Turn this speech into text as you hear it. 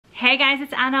Hey guys,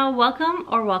 it's Anna. Welcome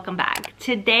or welcome back.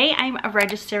 Today I'm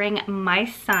registering my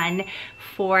son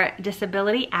for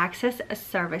Disability Access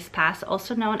Service Pass,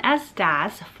 also known as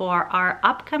DAS, for our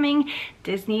upcoming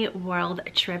Disney World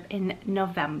trip in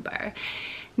November.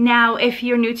 Now, if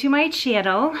you're new to my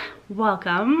channel,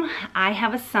 welcome. I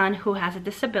have a son who has a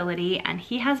disability and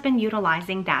he has been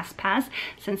utilizing DAS Pass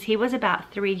since he was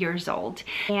about 3 years old.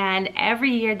 And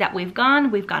every year that we've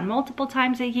gone multiple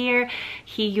times a year,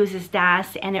 he uses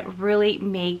DAS, and it really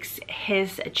makes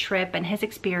his trip and his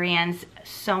experience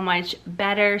so much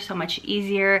better, so much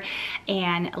easier,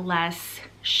 and less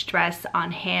stress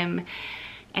on him.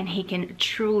 And he can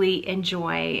truly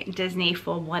enjoy Disney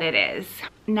for what it is.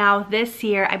 Now this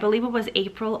year, I believe it was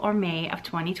April or May of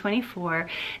 2024,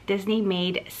 Disney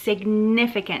made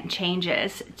significant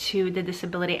changes to the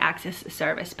Disability Access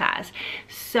Service Pass.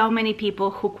 So many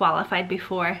people who qualified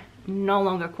before no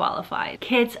longer qualified.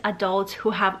 Kids, adults who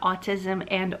have autism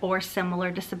and or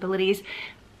similar disabilities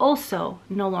also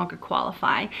no longer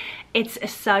qualify. It's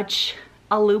such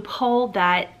a loophole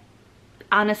that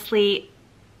honestly,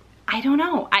 I don't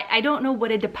know. I don't know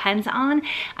what it depends on.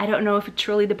 I don't know if it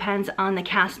truly depends on the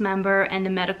cast member and the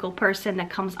medical person that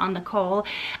comes on the call.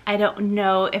 I don't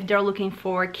know if they're looking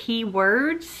for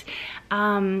keywords.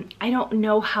 I don't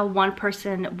know how one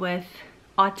person with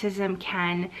autism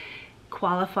can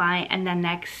qualify and the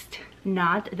next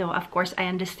not, though of course I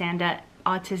understand that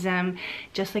autism,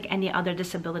 just like any other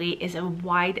disability, is a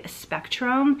wide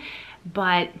spectrum,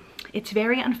 but it's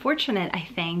very unfortunate, I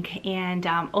think. And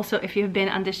also, if you've been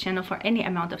on this channel for any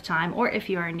amount of time, or if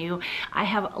you are new, I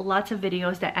have lots of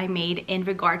videos that I made in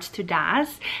regards to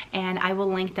DAS, and I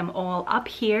will link them all up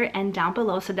here and down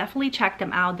below, so definitely check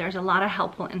them out. There's a lot of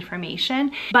helpful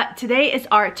information. But today is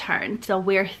our turn, so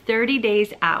we're 30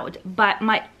 days out. But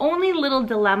my only little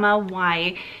dilemma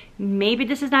why maybe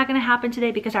this is not going to happen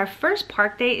today, because our first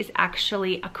park day is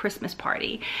actually a Christmas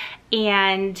party,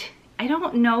 and I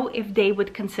don't know if they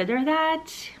would consider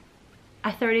that a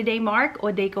 30-day mark,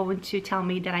 or they going to tell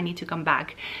me that I need to come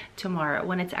back tomorrow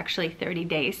when it's actually 30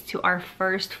 days to our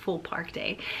first full park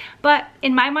day. But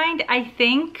in my mind, I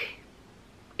think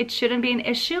it shouldn't be an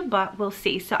issue, but we'll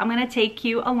see. So I'm gonna take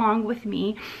you along with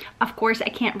me. Of course, I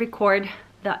can't record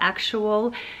the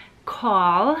actual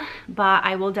call, but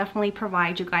I will definitely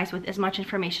provide you guys with as much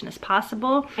information as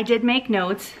possible. I did make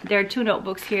notes. There are 2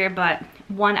 notebooks here, but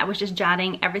one I was just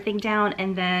jotting everything down,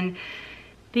 and then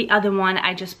the other one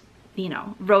I just, you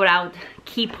know, wrote out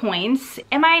key points.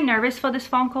 Am I nervous for this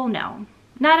phone call? No,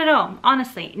 not at all.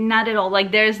 Honestly, not at all.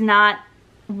 Like, there's not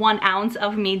 1 ounce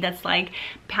of me that's like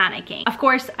panicking. Of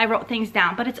course, I wrote things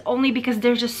down, but it's only because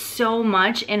there's just so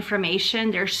much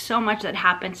information. There's so much that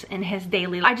happens in his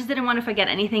daily life. I just didn't want to forget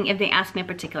anything if they ask me a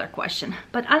particular question.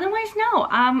 But otherwise, no,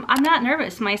 I'm not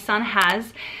nervous. My son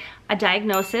has a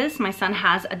diagnosis. My son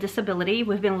has a disability.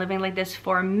 We've been living like this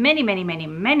for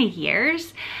many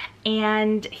years.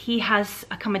 And he has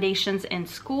accommodations in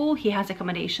school. He has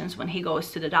accommodations when he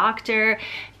goes to the doctor.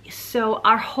 So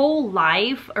our whole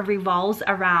life revolves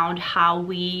around how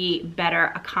we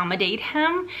better accommodate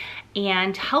him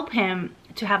and help him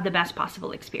to have the best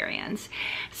possible experience.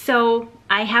 So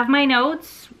I have my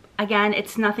notes. Again,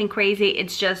 it's nothing crazy.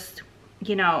 It's just,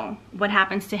 you know, what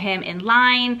happens to him in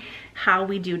line, how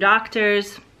we do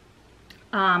doctors,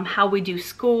 how we do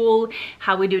school,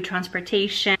 how we do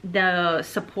transportation, the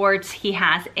supports he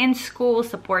has in school,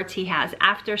 supports he has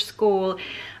after school,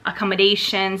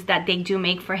 accommodations that they do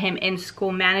make for him in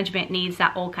school, management needs,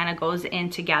 that all kind of goes in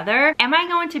together. Am I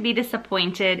going to be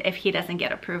disappointed if he doesn't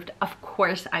get approved? Of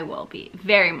course I will be,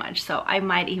 very much so. I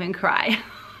might even cry.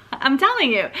 I'm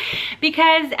telling you,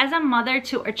 because as a mother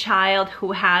to a child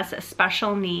who has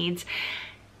special needs,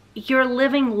 you're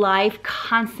living life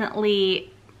constantly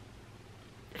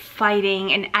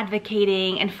fighting and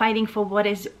advocating and fighting for what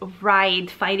is right,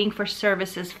 fighting for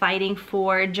services, fighting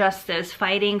for justice,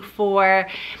 fighting for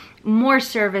more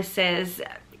services.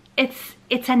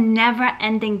 It's a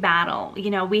never-ending battle.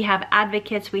 You know, we have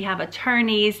advocates, we have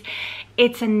attorneys.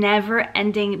 It's a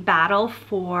never-ending battle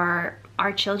for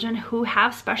our children who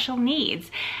have special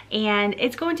needs. And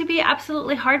it's going to be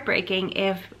absolutely heartbreaking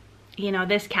if, you know,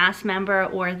 this cast member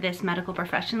or this medical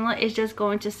professional is just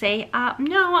going to say,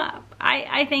 no,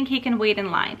 I think he can wait in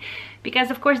line.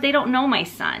 Because of course they don't know my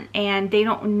son, and they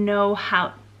don't know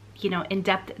how, you know, in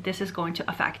depth this is going to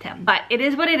affect him. But it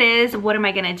is what it is. What am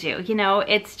I gonna do? You know,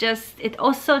 it's just, it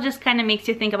also just kind of makes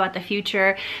you think about the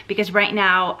future, because right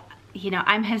now, you know,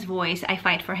 I'm his voice. I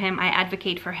fight for him, I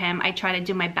advocate for him, I try to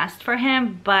do my best for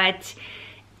him. But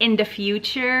in the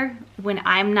future, when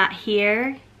I'm not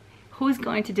here, who's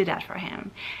going to do that for him?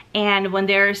 And when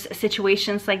there's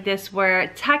situations like this where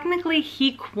technically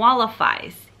he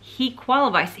qualifies, he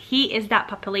is that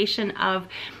population of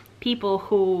people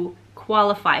who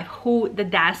qualify, who the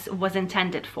DAS was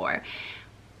intended for,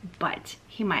 but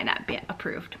he might not be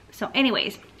approved. So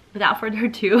anyways, without further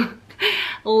ado,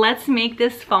 let's make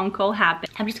this phone call happen.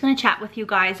 I'm just gonna chat with you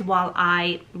guys while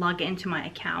I log into my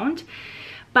account.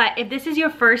 But if this is your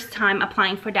first time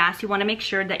applying for DAS, you want to make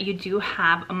sure that you do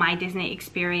have a My Disney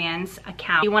Experience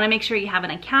account. You want to make sure you have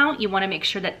an account. You want to make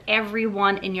sure that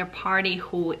everyone in your party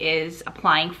who is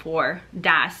applying for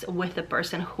DAS with the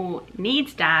person who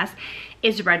needs DAS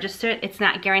is registered. It's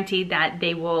not guaranteed that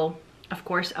they will, of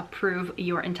course, approve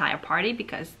your entire party,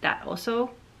 because that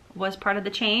also was part of the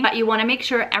change. But you want to make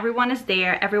sure everyone is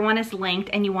there, everyone is linked,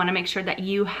 and you want to make sure that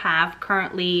you have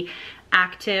currently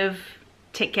active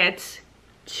tickets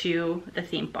to the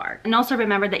theme park. And also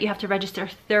remember that you have to register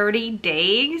 30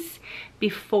 days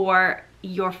before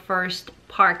your first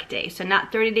park day. So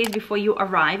not 30 days before you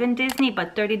arrive in Disney,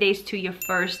 but 30 days to your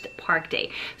first park day.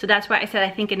 So that's why I said, I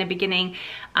think in the beginning,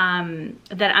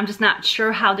 that I'm just not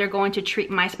sure how they're going to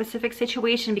treat my specific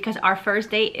situation, because our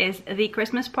first day is the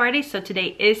Christmas party. So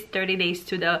today is 30 days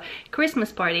to the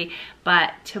Christmas party,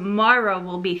 but tomorrow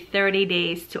will be 30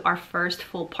 days to our first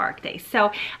full park day.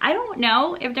 So I don't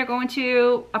know if they're going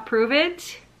to approve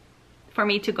it for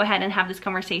me to go ahead and have this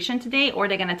conversation today, or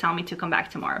they're gonna tell me to come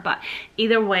back tomorrow. But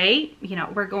either way, you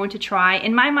know, we're going to try.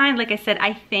 In my mind, like I said,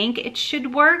 I think it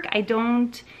should work. I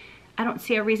don't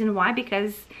see a reason why,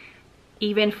 because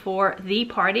even for the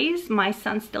parties, my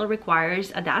son still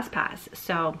requires a DAS pass.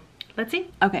 So let's see.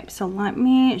 Okay, so let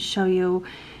me show you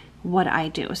what I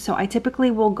do. So I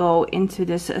typically will go into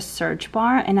this search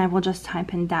bar and I will just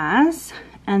type in DAS,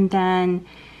 and then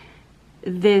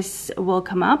this will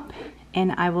come up,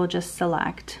 and I will just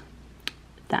select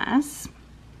DAS.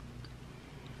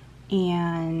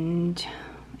 And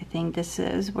I think this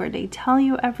is where they tell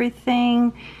you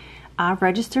everything.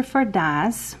 Register for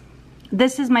DAS.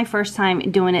 This is my first time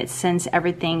doing it since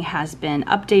everything has been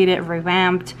updated,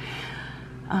 revamped.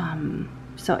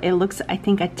 So it looks, I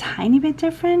think, a tiny bit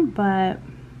different, but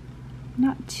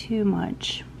not too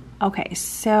much. Okay,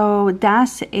 so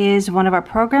DAS is one of our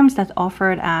programs that's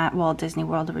offered at Walt Disney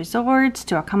World Resorts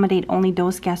to accommodate only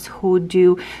those guests who,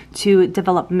 due to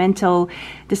developmental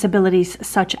disabilities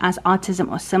such as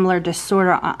autism or similar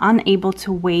disorder, are unable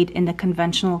to wait in the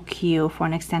conventional queue for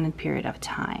an extended period of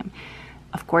time.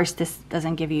 Of course, this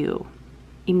doesn't give you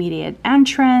immediate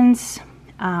entrance.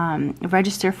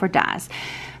 Register for DAS.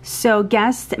 So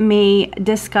guests may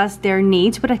discuss their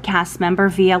needs with a cast member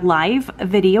via live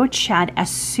video chat as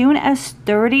soon as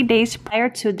 30 days prior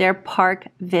to their park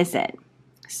visit.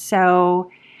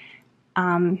 So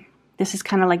this is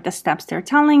kind of like the steps they're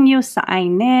telling you.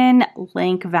 Sign in,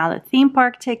 link valid theme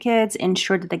park tickets,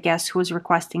 ensure that the guest who is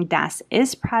requesting DAS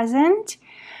is present.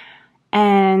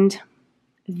 And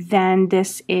then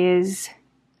this is,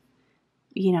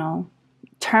 you know,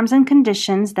 terms and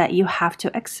conditions that you have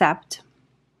to accept.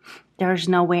 There's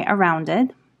no way around it.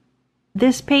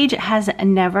 This page has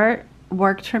never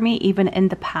worked for me, even in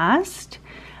the past.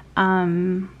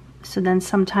 So then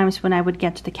sometimes when I would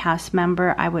get to the cast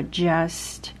member, I would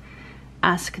just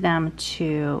ask them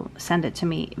to send it to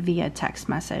me via text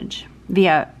message,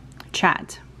 via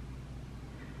chat.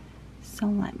 So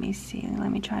let me see,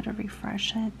 let me try to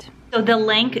refresh it. So the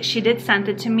link, she did send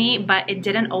it to me, but it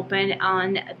didn't open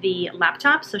on the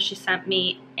laptop. So she sent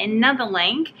me another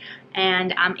link,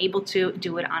 and I'm able to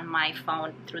do it on my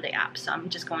phone through the app. So I'm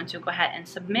just going to go ahead and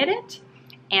submit it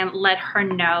and let her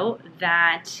know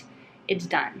that it's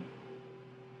done.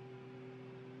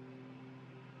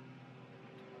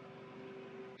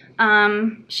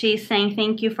 She's saying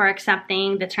thank you for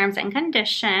accepting the terms and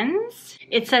conditions.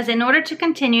 It says, in order to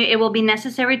continue, it will be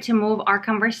necessary to move our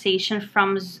conversation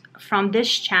from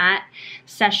this chat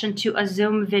session to a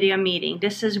Zoom video meeting.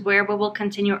 This is where we will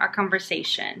continue our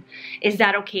conversation. Is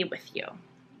that okay with you?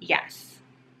 Yes.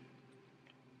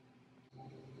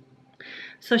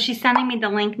 So she's sending me the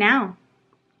link now.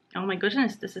 Oh my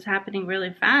goodness, this is happening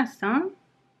really fast, huh?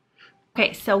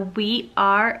 Okay, so we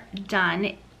are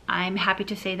done. I'm happy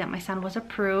to say that my son was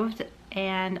approved,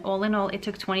 and all in all, it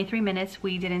took 23 minutes.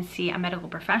 We didn't see a medical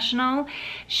professional.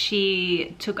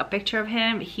 She took a picture of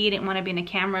him. He didn't want to be in the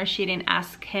camera. She didn't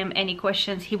ask him any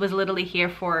questions. He was literally here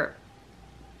for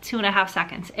 2.5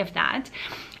 seconds, if that.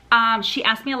 She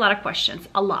asked me a lot of questions,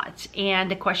 a lot. And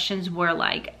the questions were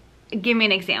like, give me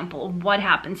an example. What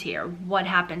happens here? What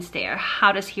happens there?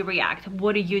 How does he react?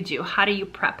 What do you do? How do you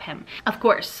prep him? Of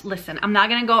course, listen, I'm not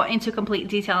gonna go into complete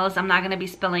details. I'm not gonna be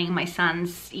spilling my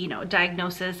son's, you know,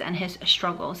 diagnosis and his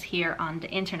struggles here on the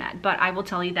internet. But I will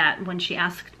tell you that when she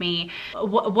asked me,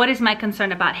 what is my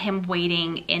concern about him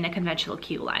waiting in a conventional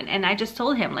queue line? And I just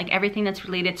told him, like, everything that's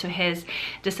related to his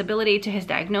disability, to his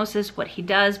diagnosis, what he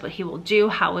does, what he will do,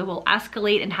 how it will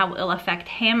escalate, and how it will affect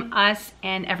him, us,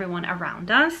 and everyone around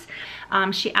us.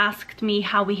 She asked me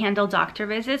how we handle doctor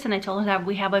visits, and I told her that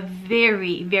we have a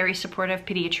very, very supportive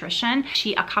pediatrician.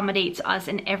 She accommodates us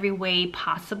in every way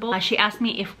possible. She asked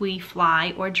me if we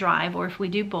fly or drive, or if we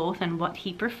do both, and what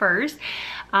he prefers.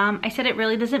 I said it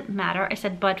really doesn't matter. I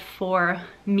said, but for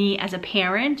me as a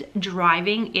parent,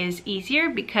 driving is easier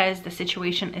because the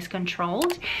situation is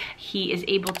controlled. He is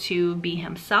able to be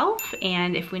himself,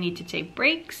 and if we need to take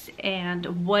breaks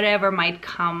and whatever might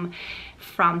come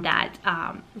from that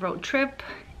road trip,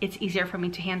 it's easier for me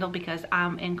to handle because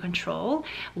I'm in control.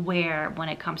 Where when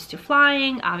it comes to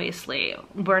flying, obviously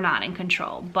we're not in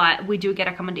control, but we do get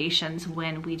accommodations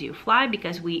when we do fly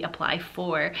because we apply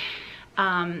for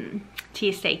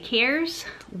TSA cares.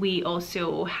 We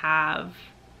also have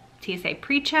TSA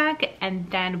pre-check, and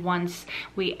then once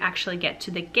we actually get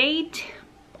to the gate,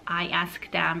 I ask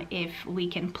them if we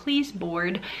can please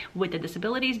board with the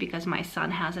disabilities, because my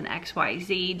son has an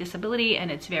XYZ disability and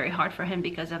it's very hard for him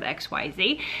because of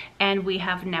XYZ, and we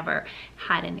have never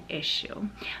had an issue.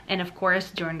 And of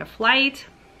course, during the flight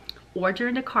or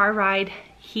during the car ride,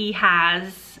 he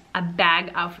has a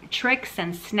bag of tricks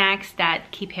and snacks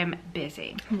that keep him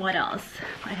busy. What else?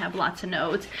 I have lots of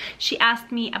notes. She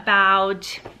asked me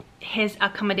about his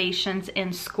accommodations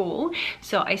in school.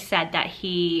 So I said that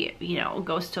he, you know,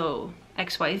 goes to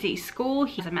XYZ school.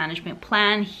 He has a management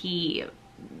plan. He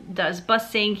does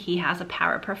busing. He has a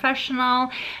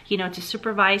paraprofessional, you know, to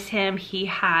supervise him. He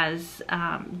has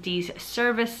these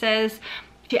services.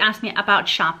 She asked me about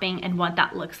shopping and what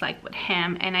that looks like with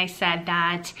him. And I said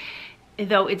that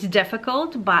though it's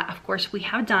difficult, but of course we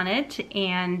have done it,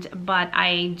 but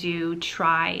I do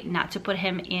try not to put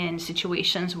him in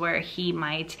situations where he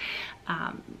might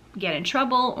get in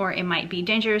trouble or it might be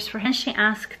dangerous for him. And she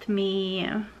asked me,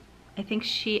 I think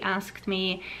she asked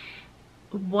me,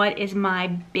 what is my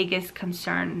biggest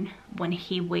concern when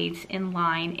he waits in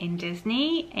line in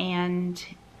Disney and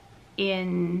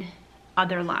in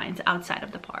other lines outside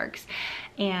of the parks.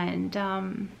 And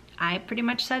I pretty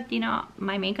much said, you know,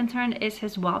 my main concern is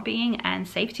his well-being and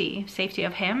safety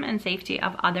of him and safety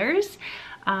of others,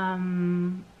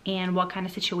 and what kind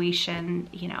of situation,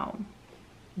 you know,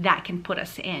 that can put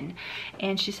us in.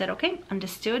 And she said, okay,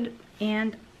 understood.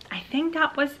 And I think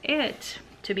that was it,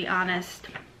 to be honest.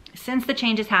 Since the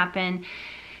changes happened,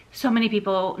 so many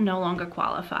people no longer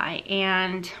qualify,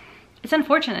 and it's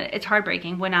unfortunate. It's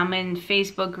heartbreaking when I'm in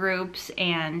Facebook groups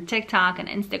and TikTok and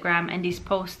Instagram and these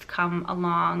posts come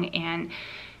along and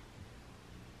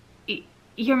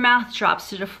your mouth drops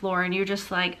to the floor and you're just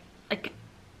like,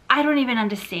 I don't even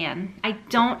understand. I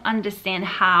don't understand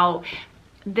how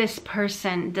this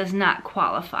person does not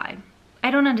qualify. I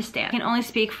don't understand. I can only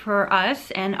speak for us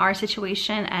and our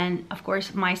situation, and of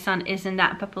course my son is in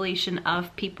that population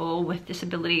of people with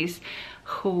disabilities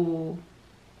who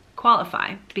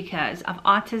qualify because of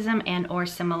autism and or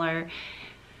similar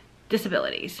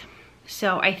disabilities.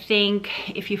 So I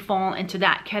think if you fall into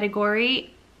that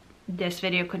category, this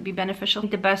video could be beneficial.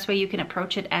 The best way you can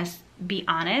approach it is be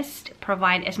honest,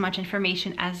 provide as much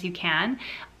information as you can.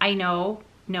 I know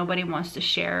nobody wants to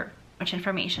share much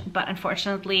information, but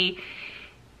unfortunately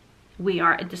we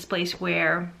are at this place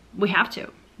where we have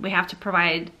to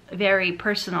provide very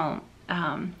personal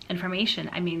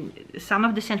information. I mean, some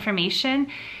of this information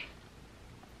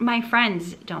my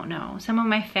friends don't know, some of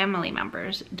my family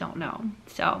members don't know.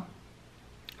 So,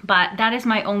 but that is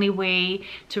my only way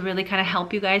to really kind of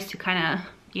help you guys, to kind of,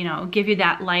 you know, give you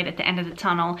that light at the end of the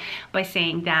tunnel, by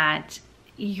saying that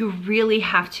you really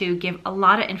have to give a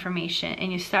lot of information,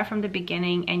 and you start from the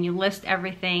beginning and you list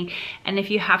everything. And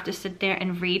if you have to sit there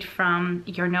and read from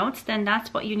your notes, then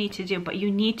that's what you need to do, but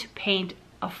you need to paint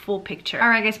a full picture. All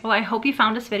right guys, well, I hope you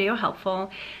found this video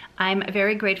helpful. I'm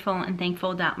very grateful and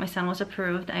thankful that my son was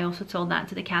approved. I also told that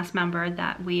to the cast member,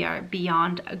 that we are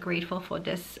beyond grateful for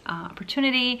this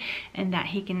opportunity, and that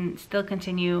he can still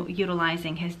continue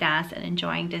utilizing his DAS and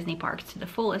enjoying Disney parks to the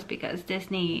fullest, because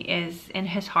Disney is in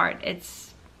his heart.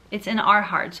 It's in our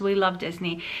hearts. We love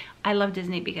Disney. I love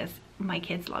Disney because my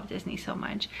kids love Disney so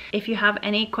much. If you have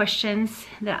any questions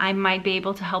that I might be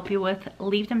able to help you with,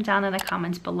 leave them down in the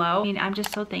comments below. I mean, I'm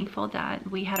just so thankful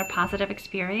that we had a positive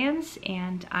experience,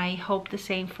 and I hope the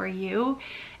same for you,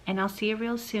 and I'll see you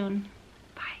real soon.